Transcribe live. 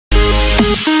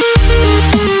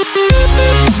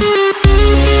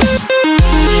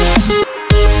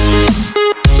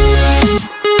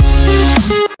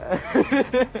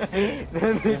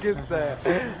Then he gets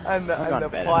and the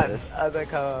plot of the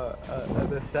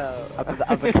cell.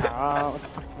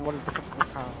 What is the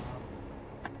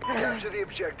Capture the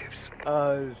objectives.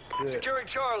 Oh shit. Securing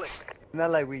Charlie. Not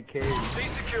like we came. C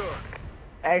secure.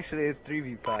 Actually, it's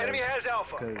 3v5. Enemy has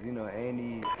Alpha. Because, you know,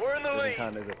 Andy We're in the doesn't lead.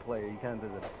 count as a player, he counts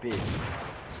as a bitch.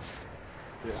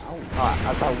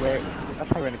 I thought we're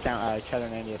gonna count Cheddar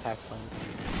and Andy attack plan.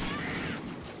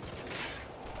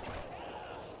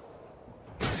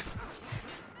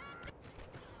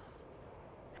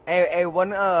 Hey,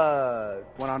 one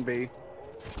on B.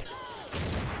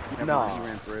 No. He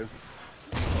ran through.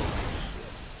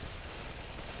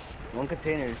 One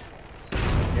containers.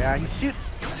 Yeah, he shoots.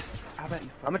 I bet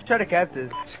I'm gonna try to cap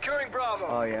this. Securing Bravo.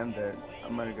 Oh yeah, I'm dead.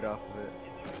 I'm gonna get off of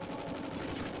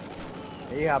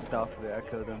it. He hopped off of it, I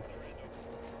killed him.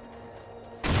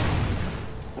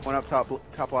 One up top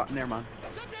lot. Never mind.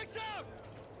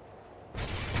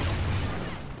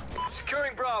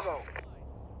 Securing Bravo.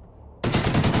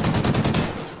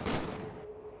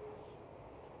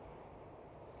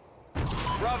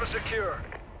 Bravo secure.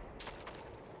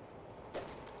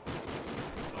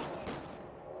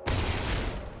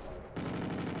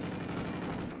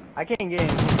 I can't get in.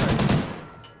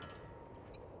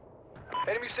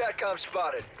 Enemy SATCOM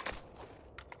spotted.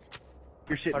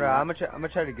 You're shitting. Alright, I'm gonna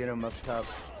try to get him up top.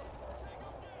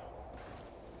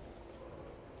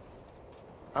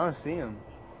 I don't see him.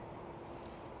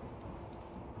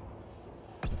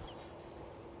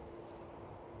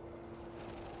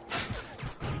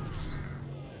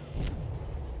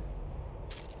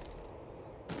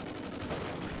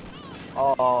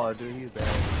 Oh, dude, he's bad.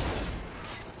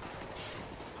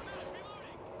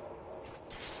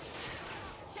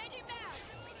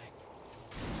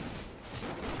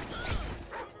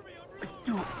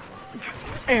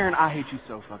 Aaron, I hate you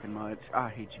so fucking much. I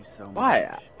hate you so much.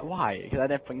 Why? Why? Because I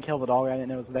didn't fucking kill the dog. I didn't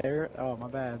know it was there. Oh, my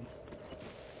bad.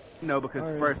 No, because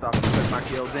Sorry. first off, I took my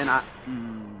kill, then I.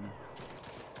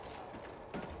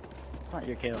 It's not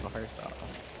your kill the first off.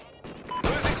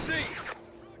 Losing C.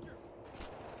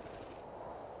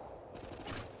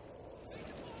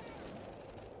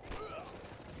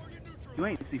 You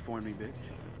ain't C4 me, bitch.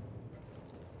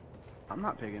 I'm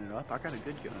not picking it up. I got a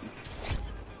good gun.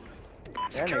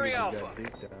 That Securing nigga just Alpha. got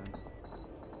big done.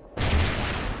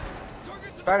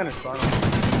 Back in the spawn.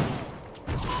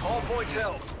 All points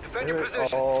held. Defend your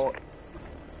position. Oh,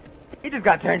 he just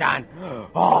got turned on.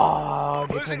 Oh,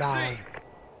 get Losing turned C.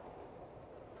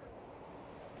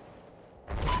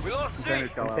 on. We lost C.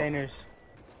 Containers fell out. Containers.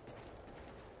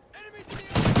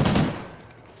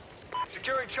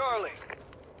 Securing Charlie.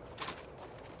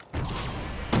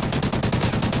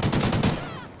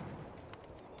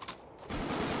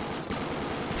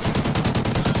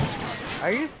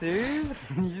 Are you serious?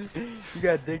 you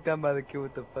got dicked on by the kid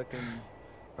with the fucking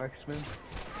marksman?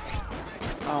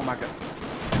 Oh my god.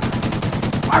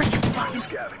 Are you fucking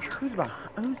Scavenger.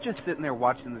 Who's just sitting there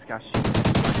watching this guy shoot?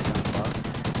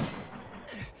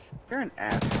 You're an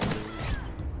asshole.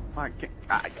 I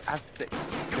said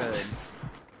good.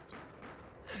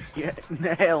 Yeah,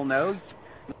 hell no.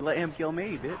 Let him kill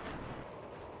me, bitch.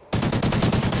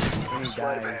 And he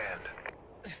Sleight of died. hand.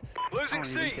 Losing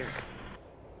C.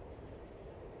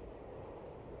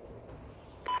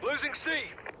 Losing C.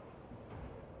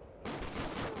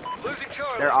 Losing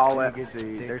Charlie. They're all at Get C.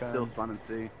 dick They're still on. spawning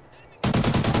C.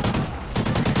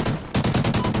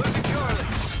 Losing Charlie.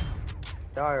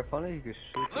 Sorry, if only you could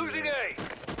shoot. Losing me. A.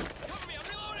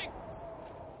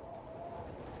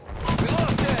 We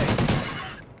lost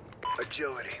A.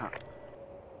 Agility.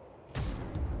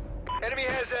 Enemy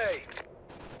has A.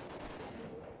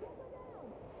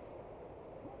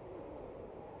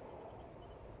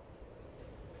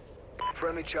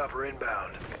 Friendly chopper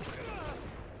inbound.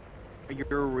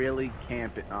 You're really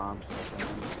camping. Oh, I'm so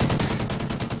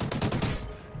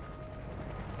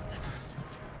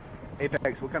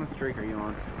Apex, what kind of streak are you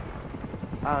on?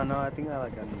 I don't know, I think I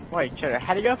like Wait, Cheddar,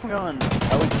 how do you go from going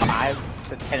 0-5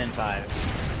 to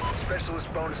 10-5?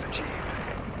 Specialist bonus achieved.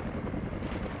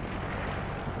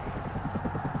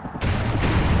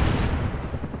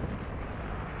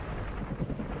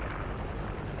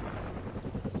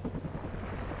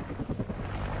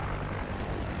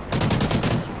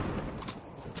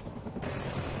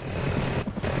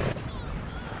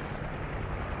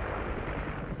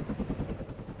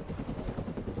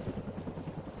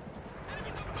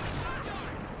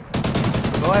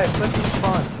 Go ahead, push him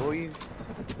spawn, boys.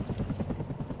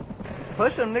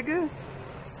 Push him, nigga.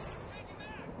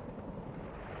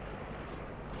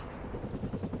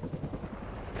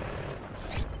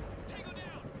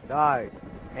 Die.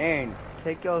 And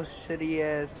take your shitty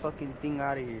ass fucking thing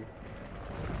out of here.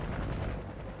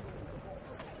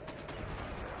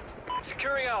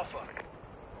 Securing Alpha.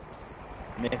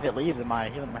 I mean, if it leaves, my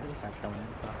healing coming in.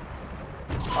 So.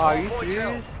 Oh, are you Hardpoint held.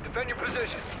 serious? Defend your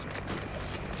positions.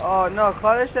 Oh no,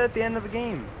 call that shit at the end of the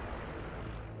game.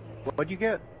 What'd you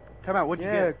get? Come out, what'd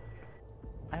you Yeah. get?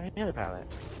 I have another pallet.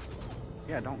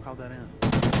 Yeah, don't call that in.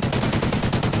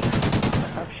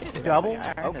 Oh shit! Double?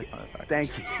 I earned this motherfucker.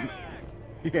 Thank you.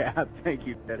 Yeah, thank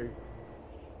you, better.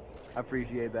 I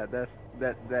appreciate that. That's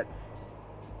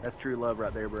true love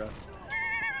right there, bro.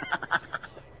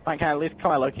 Fine, can I at least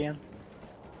call my Loki in?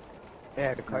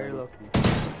 Yeah, to call your Loki.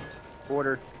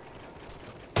 Order.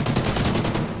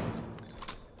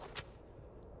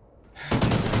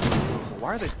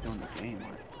 Why are they still in the game?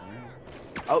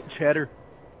 Oh, cheddar.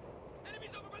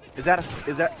 Is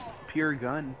that pure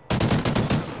gun?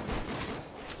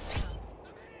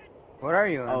 What are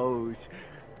you on? Oh,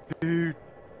 dude.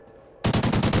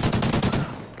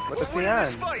 What's he winning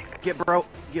this on? fight. Get bro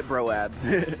abs.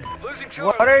 Losing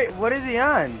Charlie. What is he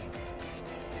on?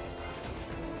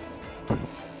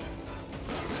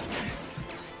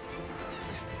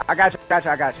 I got you.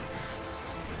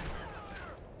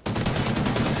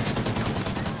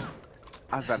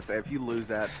 I was about to say, if you lose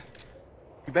that,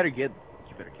 you better get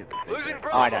this. Losing thing.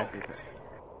 Bravo. Oh, I got it.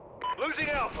 Losing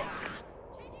Alpha.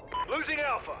 Losing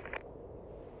Alpha.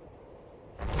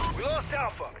 We lost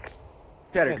Alpha.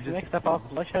 Cheddar, Yeah, just next step off.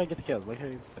 Let's try to get the kills.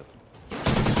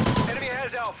 Enemy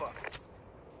has Alpha.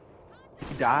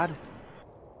 he died.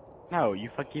 No, you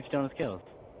fuck keep stealing his kills.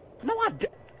 No, I did.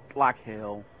 Like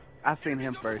hell. I seen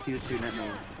him first. He was shooting at me.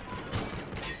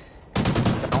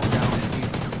 Don't down.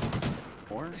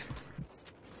 Or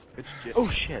it's just. Oh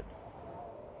shit!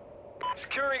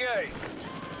 Securing A.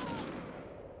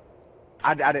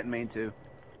 I didn't mean to.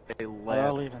 They They're all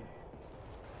left. leaving.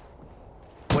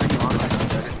 What are you on right now,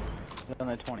 Cheddar? They're on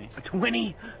the 20.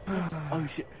 20. Oh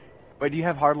shit. Wait, do you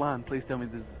have hardline? Please tell me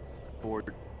this is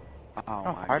board. Oh,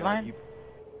 my hardline? God, you...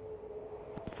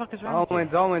 What the fuck is wrong with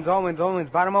you? Owens,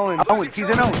 bottom Owens. Owens, he's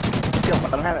in Owens. Kill, I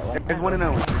don't have it. There's one in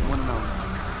Owens.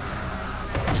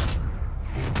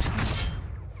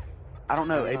 I don't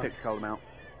know. Apex called him out.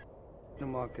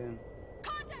 I'm walking.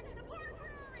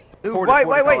 Porter, Dude, Porter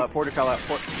wait. call out. Porter call out.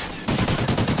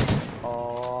 Oh,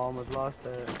 almost lost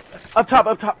that. Up top,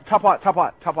 top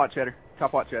watch, Cheddar.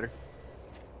 Top watch, Cheddar.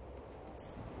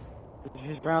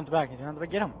 He's around the back. Get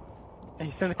him. Hey,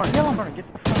 he's in the corner.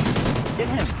 Get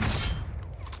him.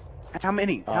 How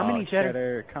many? How many,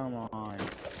 Cheddar? Come on.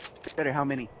 Cheddar, how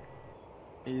many?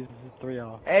 He's 3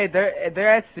 off. Hey, they're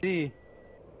at C.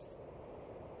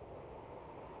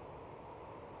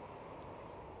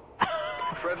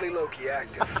 Friendly Loki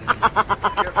active.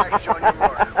 Care package on your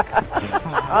mark.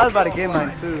 I was about to get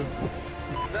mine too.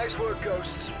 Nice work,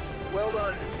 Ghosts. Well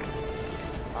done.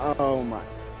 Oh my.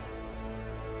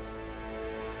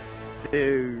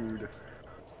 Dude.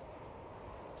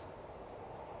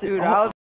 Dude, I was